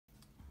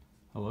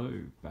Hello,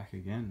 back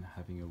again,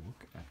 having a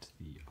look at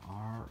the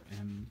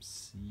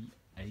RMC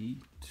A2.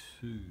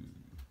 There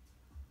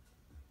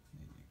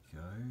you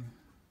go.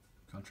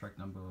 Contract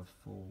number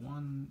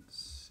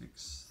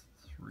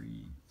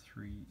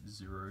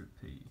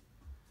 416330P.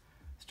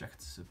 This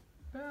jacket's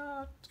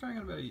it's going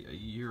on about a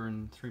year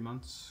and 3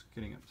 months,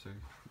 getting up to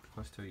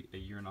close to a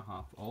year and a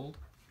half old.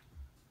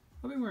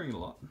 I've been wearing it a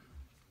lot,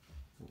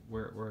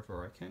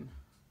 wherever I can,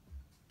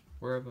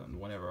 wherever and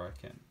whenever I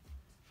can.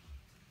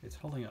 It's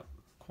holding up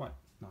quite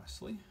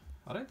nicely.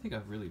 I don't think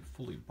I've really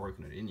fully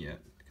broken it in yet,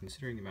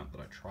 considering the amount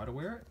that I try to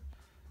wear it.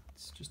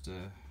 It's just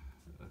a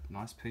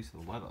nice piece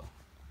of the leather.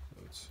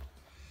 So it's,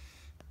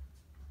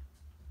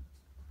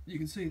 you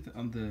can see that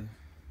in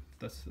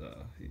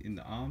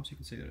the arms, you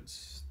can see that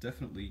it's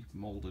definitely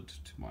molded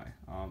to my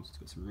arms. It's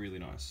got some really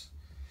nice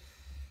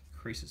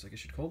creases, I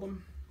guess you'd call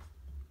them.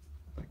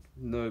 Like,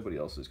 nobody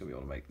else is going to be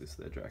able to make this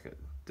their jacket.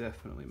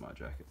 Definitely my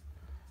jacket.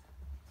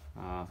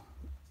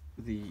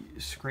 The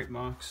scrape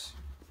marks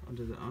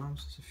under the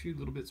arms, there's a few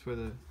little bits where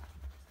the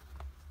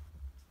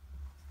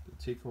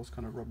T-core's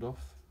kind of rubbed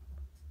off,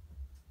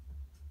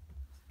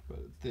 but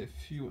they're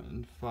few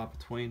and far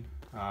between.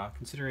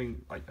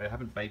 Considering I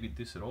haven't babied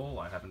this at all,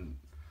 I haven't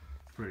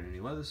put it in any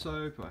leather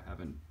soap, I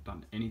haven't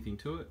done anything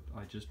to it,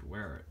 I just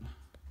wear it.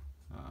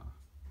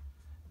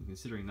 And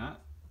considering that,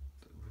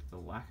 with the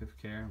lack of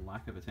care and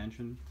lack of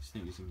attention, this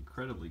thing is in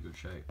incredibly good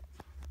shape.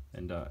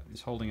 And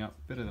it's holding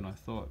up better than I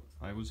thought.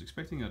 I was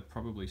expecting I'd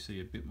probably see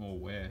a bit more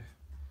wear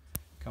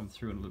come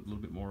through and a little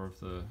bit more of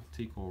the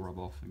T-core rub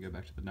off and go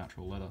back to the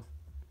natural leather.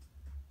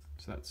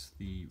 So that's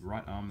the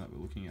right arm that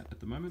we're looking at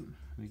the moment.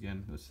 And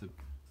again, that's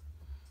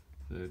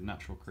the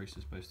natural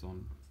creases based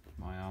on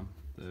my arm.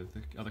 The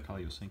other colour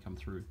you're seeing come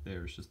through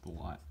there is just the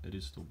light. It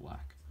is still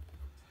black.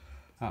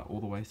 All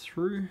the way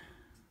through,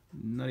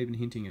 not even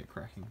hinting at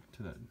cracking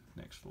to that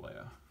next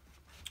layer.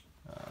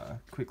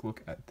 Quick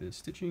look at the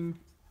stitching.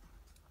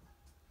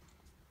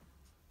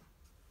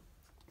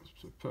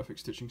 So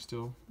perfect stitching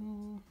still.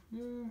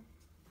 Yeah,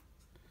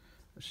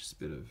 that's just a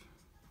bit of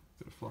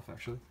fluff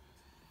actually.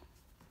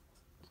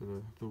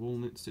 So the wool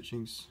knit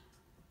stitching's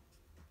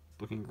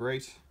looking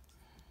great.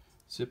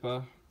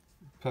 Zipper,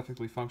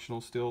 perfectly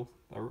functional still.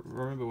 I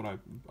remember when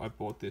I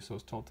bought this, I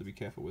was told to be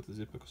careful with the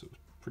zipper because it was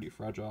pretty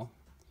fragile.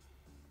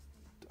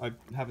 I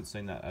haven't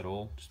seen that at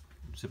all. Just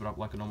zip it up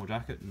like a normal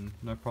jacket and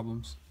no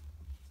problems.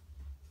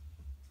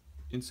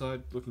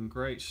 Inside looking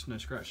great, no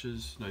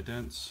scratches, no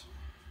dents,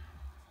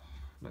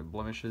 no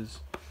blemishes.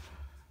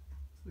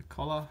 The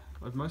collar,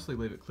 I'd mostly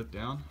leave it clipped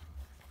down,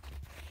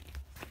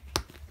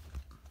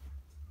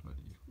 but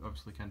you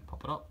obviously can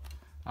pop it up.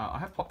 I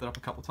have popped it up a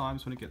couple of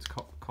times when it gets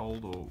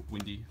cold or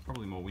windy,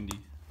 probably more windy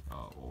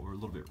or a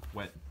little bit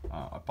wet.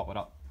 I pop it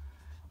up.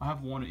 I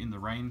have worn it in the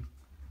rain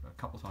a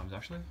couple of times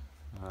actually,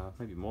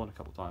 maybe more than a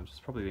couple of times.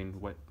 It's probably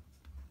been wet,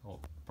 or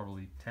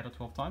probably 10 or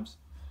 12 times.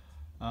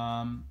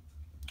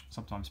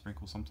 Sometimes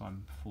sprinkles,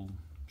 sometimes full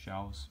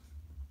showers.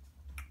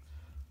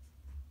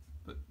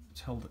 But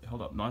it's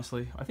held up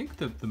nicely. I think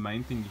the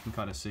main thing you can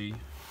kind of see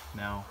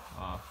now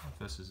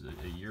versus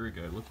a year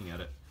ago looking at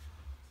it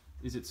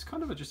is it's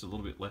kind of just a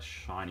little bit less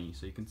shiny.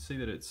 So you can see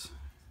that it's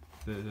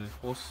the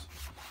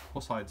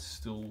horsehide's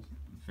still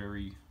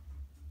very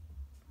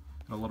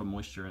got a lot of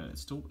moisture in it.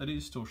 It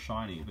is still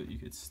shiny, but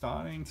it's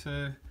starting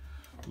to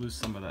lose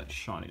some of that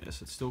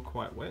shininess. It's still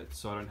quite wet,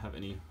 so I don't have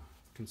any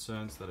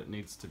concerns that it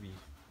needs to be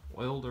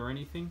oiled or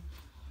anything.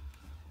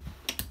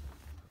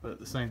 But at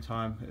the same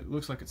time, it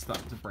looks like it's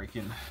starting to break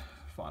in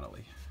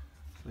finally.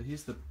 So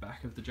here's the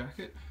back of the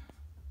jacket.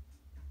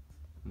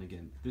 And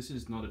again, this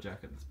is not a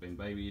jacket that's been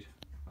babied.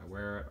 I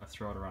wear it, I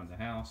throw it around the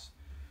house.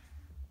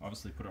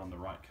 Obviously put it on the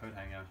right coat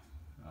hanger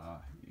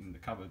in the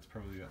cupboard. It's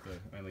probably about the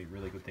only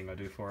really good thing I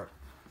do for it.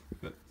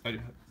 But I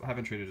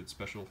haven't treated it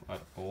special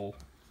at all.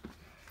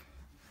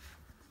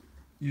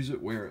 Use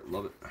it, wear it,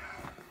 love it.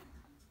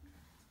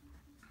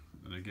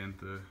 And again,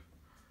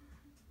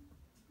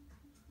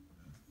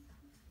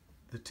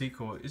 the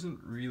T-core isn't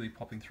really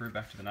popping through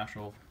back to the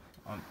natural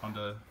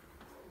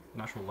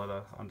natural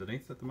leather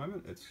underneath at the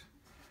moment.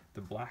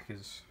 The black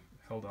is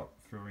held up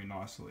very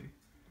nicely.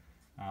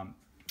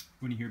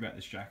 When you hear about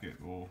this jacket,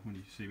 or when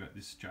you see about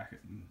this jacket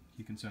and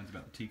your concerns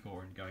about the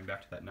T-core and going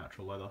back to that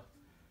natural leather,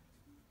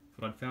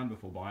 what I'd found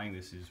before buying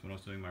this is when I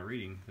was doing my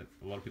reading that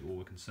a lot of people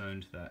were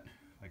concerned that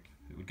like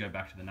it would go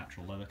back to the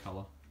natural leather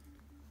colour.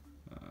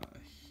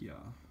 Here,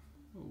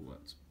 oh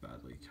that's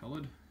badly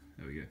coloured.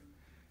 There we go.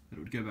 That it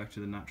would go back to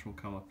the natural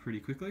colour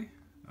pretty quickly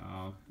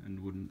and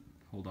wouldn't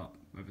hold up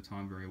over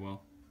time very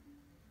well.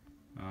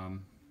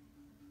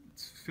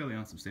 It's fairly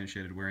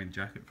unsubstantiated wearing the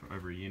jacket for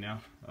over a year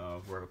now,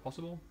 wherever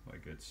possible.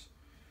 Like there's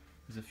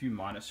a few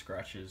minor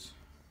scratches.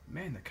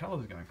 Man, the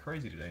colours are going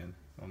crazy today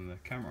on the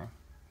camera.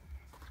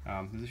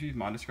 There's a few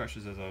minor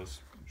scratches as I was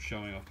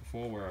showing off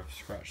before where I've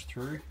scratched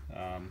through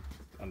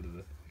under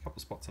a couple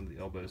of spots under the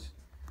elbows,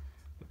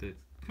 but they're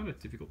kind of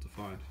difficult to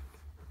find.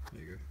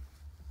 There you go.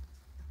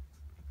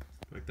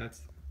 Like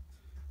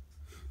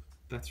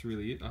that's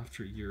really it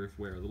after a year of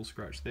wear. A little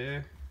scratch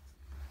there,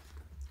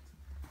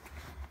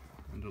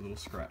 and a little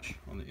scratch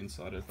on the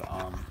inside of the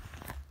arm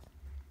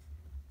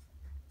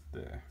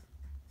there.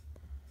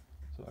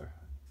 So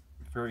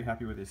very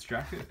happy with this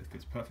jacket. It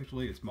fits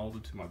perfectly. It's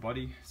molded to my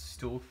body. It's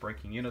still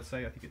breaking in, I'd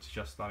say. I think it's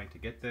just starting to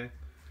get there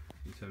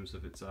in terms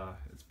of its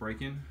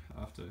break-in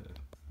after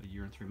a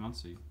year and 3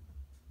 months,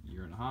 a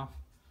year and a half.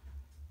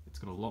 It's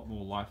got a lot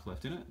more life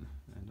left in it, and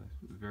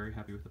I'm very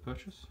happy with the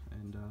purchase,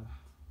 and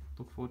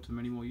look forward to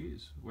many more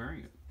years wearing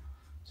it.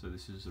 So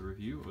this is a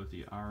review of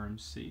the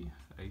RMC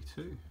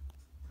A2.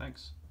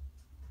 Thanks,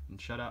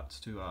 and shout outs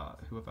to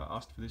whoever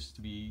asked for this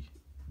to be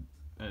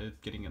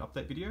getting an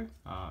update video.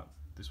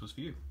 This was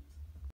for you.